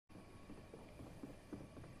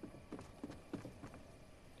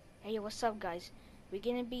Hey, what's up, guys? We're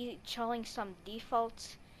gonna be showing some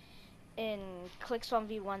defaults in Clicks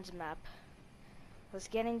 1v1's map. Let's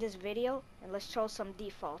get in this video and let's show some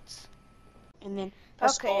defaults. And then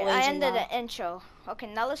okay, I ended the intro. Okay,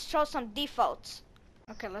 now let's show some defaults.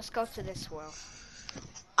 Okay, let's go to this world.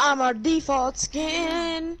 I'm our default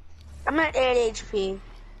skin. I'm at 8 HP.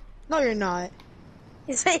 No, you're not.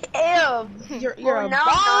 Yes, I am. You're well, a now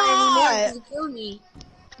bot. not anymore because you killed me.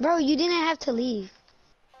 Bro, you didn't have to leave.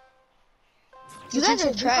 You guys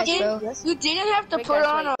are trash, bro. You didn't have to put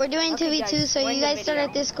on a... We're doing Okay, 2v2, guys, so you guys start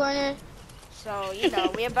at this corner. So, you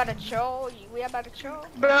know, we about to chill. We about to chill.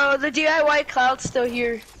 Bro, the DIY cloud's still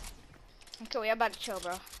here. Okay, we about to chill,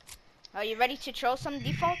 bro. Are you ready to show some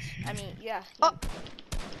defaults? I mean, yeah. Oh.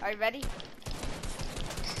 Are you ready?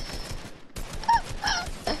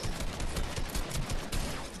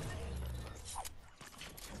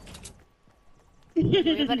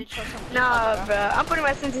 We about to show some defaults, Nah, bro. I'm putting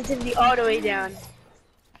my sensitivity all the way down.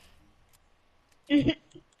 Yo,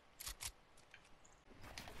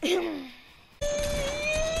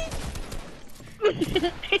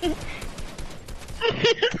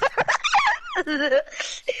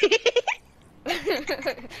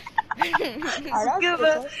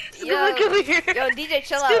 DJ,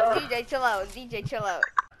 chill out. DJ, chill out. DJ, chill out.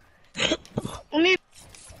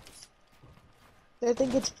 I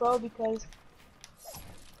think it's pro because...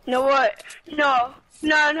 No, what? No.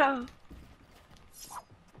 No,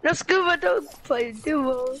 Scuba, don't play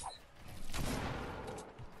duos.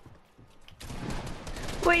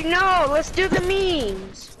 Wait, no, let's do the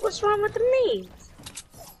memes. What's wrong with the memes?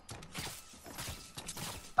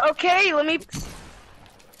 Okay, let me...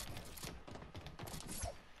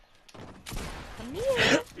 Come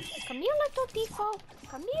here, little default.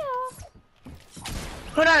 Come here.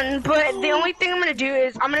 Hold on, but the only thing I'm gonna do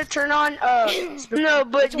is I'm gonna turn on, no,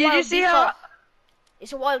 but did you see default. how...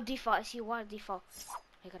 It's a wild default. I see a wild default.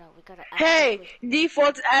 We gotta. Hey,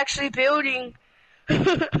 default's actually building.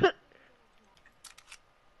 It's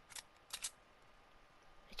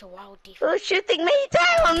a wild default. Oh, shooting me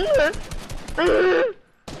down.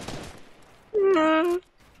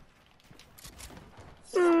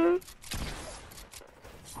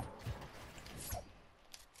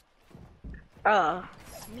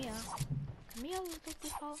 Come here, little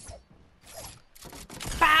default.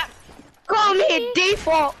 Bap! Call me a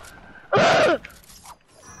default.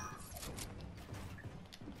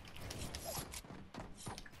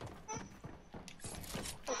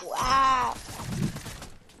 Wow.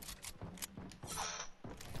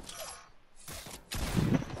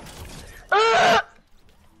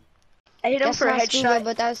 I hit him That's for a not Scuba, headshot.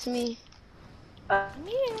 but that's me. Come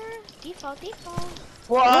here, default.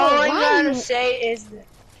 Well, all I'm why gonna you- say is that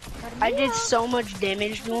I did so much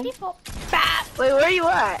damage to him. Default. Bap! Wait, where are you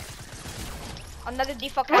at? Another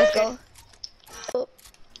default Let's character. go.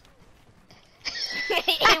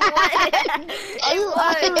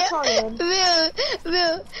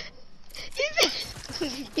 Bill.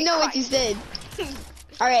 You know what you said.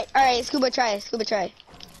 Alright, Scuba try.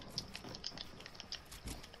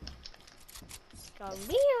 Come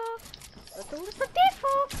here, little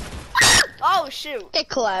default. Oh shoot! Get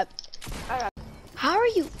clapped. Alright. How are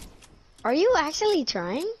you? Are you actually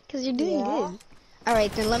trying? Cause you're doing good.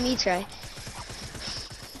 Alright, then let me try.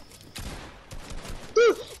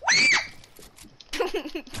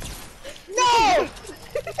 No!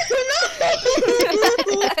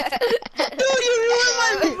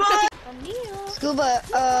 Come here. Scuba,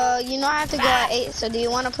 you know I have to go at 8, so do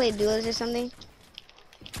you want to play duos or something?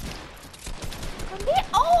 Come here.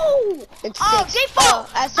 Oh! It's Oh, 6.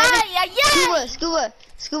 default! At 7, Yeah.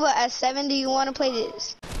 Scuba, at 7, do you want to play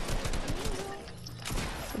this?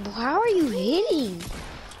 How are you hitting?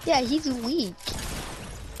 Yeah, he's weak.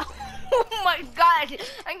 Oh my god!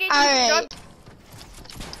 I'm getting Alright.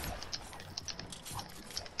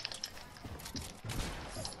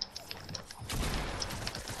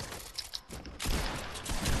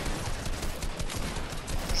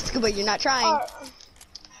 Scuba, you're not trying.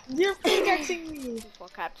 You're pickaxing me.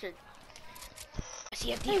 Default captured. I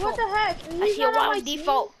see a default. Hey, what the heck? I see a wild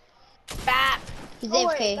default. Bap! He's Oh,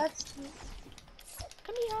 wait, AFK. that's...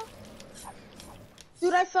 Come here.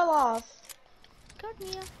 Dude, I fell off. Come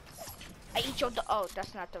here. I eat your. Oh,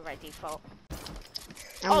 that's not the right default.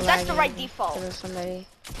 I'm That's the lagging. right default. There was somebody.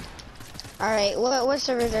 Alright, what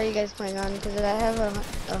servers are you guys playing on? Because I have a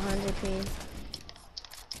 100 ping.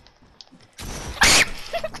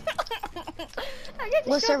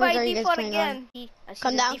 What servers are you guys playing on?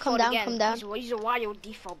 Come down. He's a wild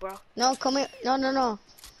default, bro. No, come here. No.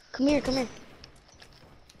 Come here. Come here,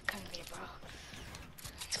 bro.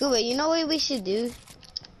 Scuba, you know what we should do?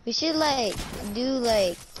 We should like do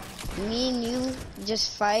like me and you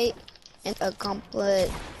just fight in a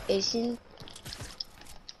competition.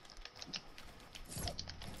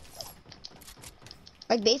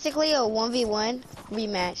 Like basically a 1v1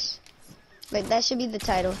 rematch. Like that should be the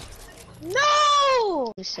title.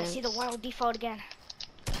 No! I see the wild default again.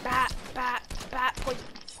 Bat, bat, bat, poison.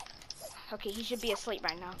 Okay, he should be asleep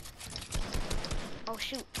right now. Oh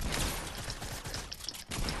shoot.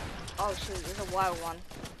 Oh shoot, there's a wild one.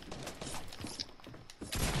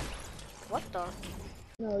 What the?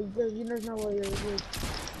 No, you don't know what you're doing.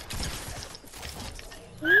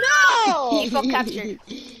 No! Default captured.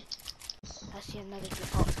 I see another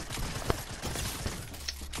default.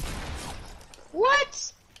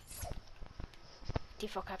 What?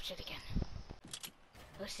 Default captured again.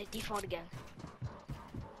 Let's see default again.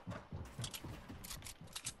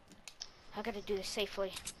 I gotta do this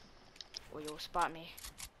safely, or you'll spot me.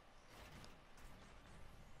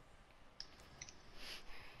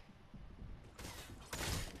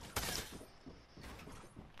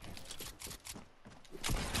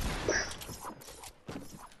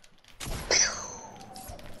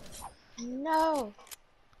 No.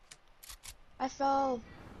 I fell.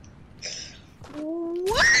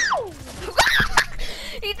 Wow!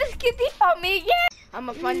 You just get default me again. I'm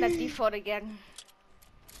gonna find that default again.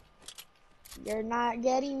 You're not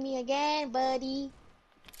getting me again, buddy.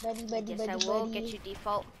 Buddy, buddy, Yes, buddy, I will buddy. get you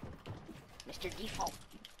default, Mr. Default.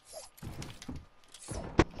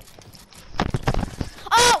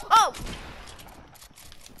 Oh, oh!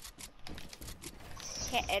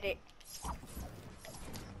 Can't edit.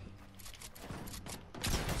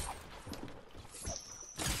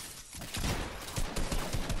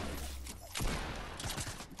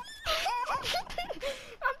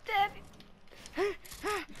 I'm dead.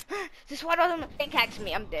 This one doesn't pickaxe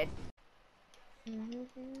me. I'm dead. Got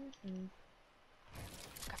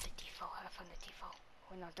the default. I found the default.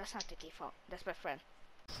 Oh no, that's not the default. That's my friend.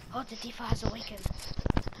 Oh, the default has awakened.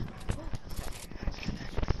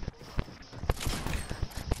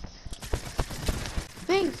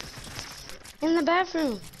 Bang! In the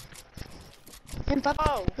bathroom. And Papa,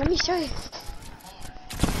 Oh. let me show you.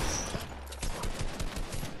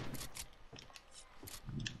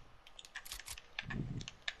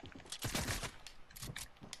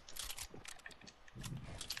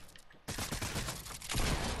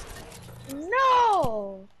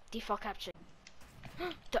 No! Default captured.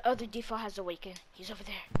 The other default has awakened. He's over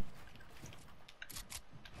there.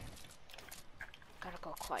 Gotta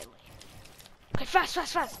go quietly. Okay, fast,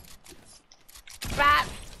 fast, fast. Bat.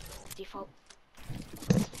 Default.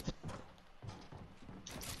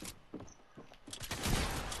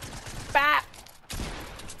 Bat.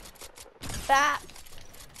 Bat.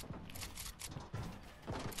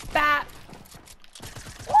 Bat.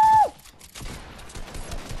 Woo!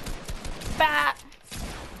 Bat.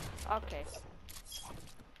 Okay.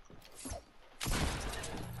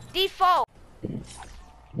 Default.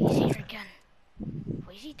 He's here again.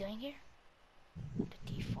 What is he doing here? The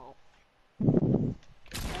default.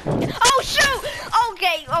 Oh shoot!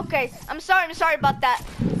 Okay, okay. I'm sorry about that.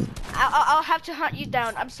 I'll have to hunt you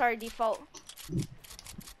down. I'm sorry, default.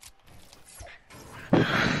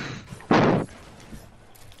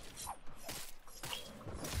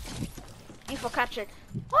 Default captured.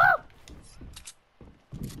 Woo!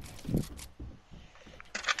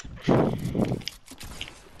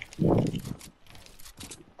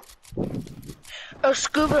 Oh,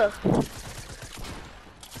 scuba.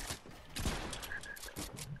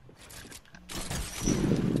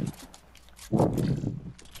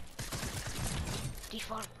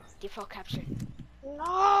 Default captured.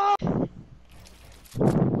 No!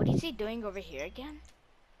 What is he doing over here again?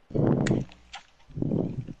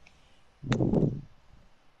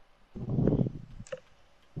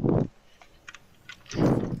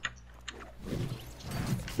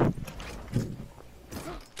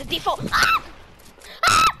 The default. Ah!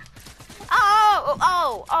 Ah! Oh,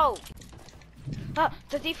 oh, oh. Ah,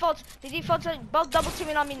 the defaults are both double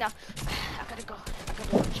teaming on me now. I gotta go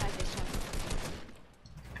try this one.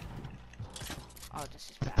 Oh,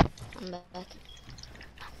 this is bad. I'm back.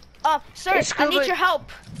 Sir, It's I need Scuba. your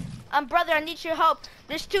help. Brother, I need your help.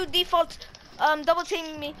 There's two defaults, double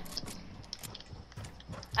teaming me.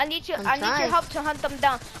 I need your trying. help to hunt them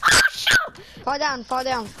down. Oh shoot! Fall down, fall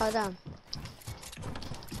down, fall down.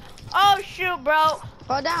 Oh shoot, bro.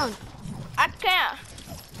 Fall down. I can't.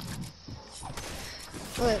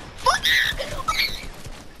 Look.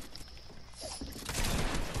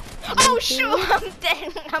 Oh shoot! I'm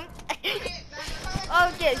dead. I'm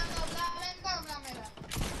dead. Okay.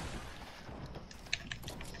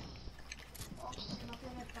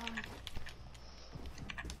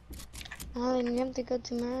 Oh, then you have to go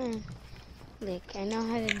tomorrow. Look, I know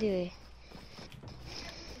how to do it.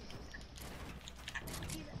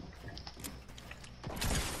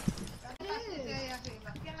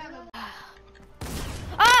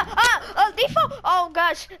 Default! Oh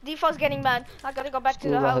gosh, default's getting mad. I gotta go back to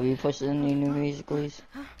the Scuba, house. have you posted any new music, please?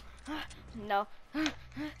 No.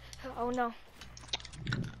 Oh no.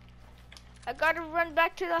 I gotta run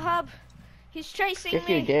back to the hub. He's chasing If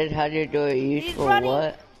you me. did, how did you do it He's useful running.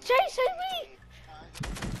 what? Chasing me.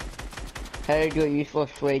 How did you do it useful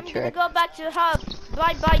sway I'm gonna trick? go back to the hub.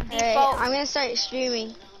 Bye bye default. Alright, I'm gonna start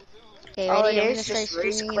streaming. Okay, All ready? it I'm is gonna start just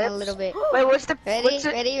race streaming in a clips. little bit. Wait, what's the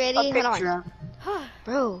Ready? Ready? Hold picture on. of?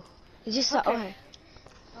 Bro, you just saw. Okay.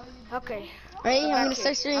 Okay. Ready? I'm gonna Okay. start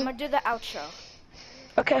I'm streaming. gonna do the outro.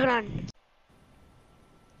 Okay, hold on.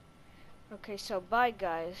 Okay, so bye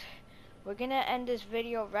guys. We're gonna end this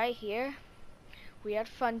video right here. We had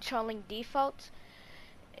fun trolling default.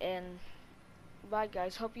 And bye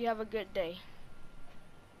guys. Hope you have a good day.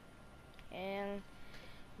 And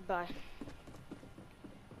bye.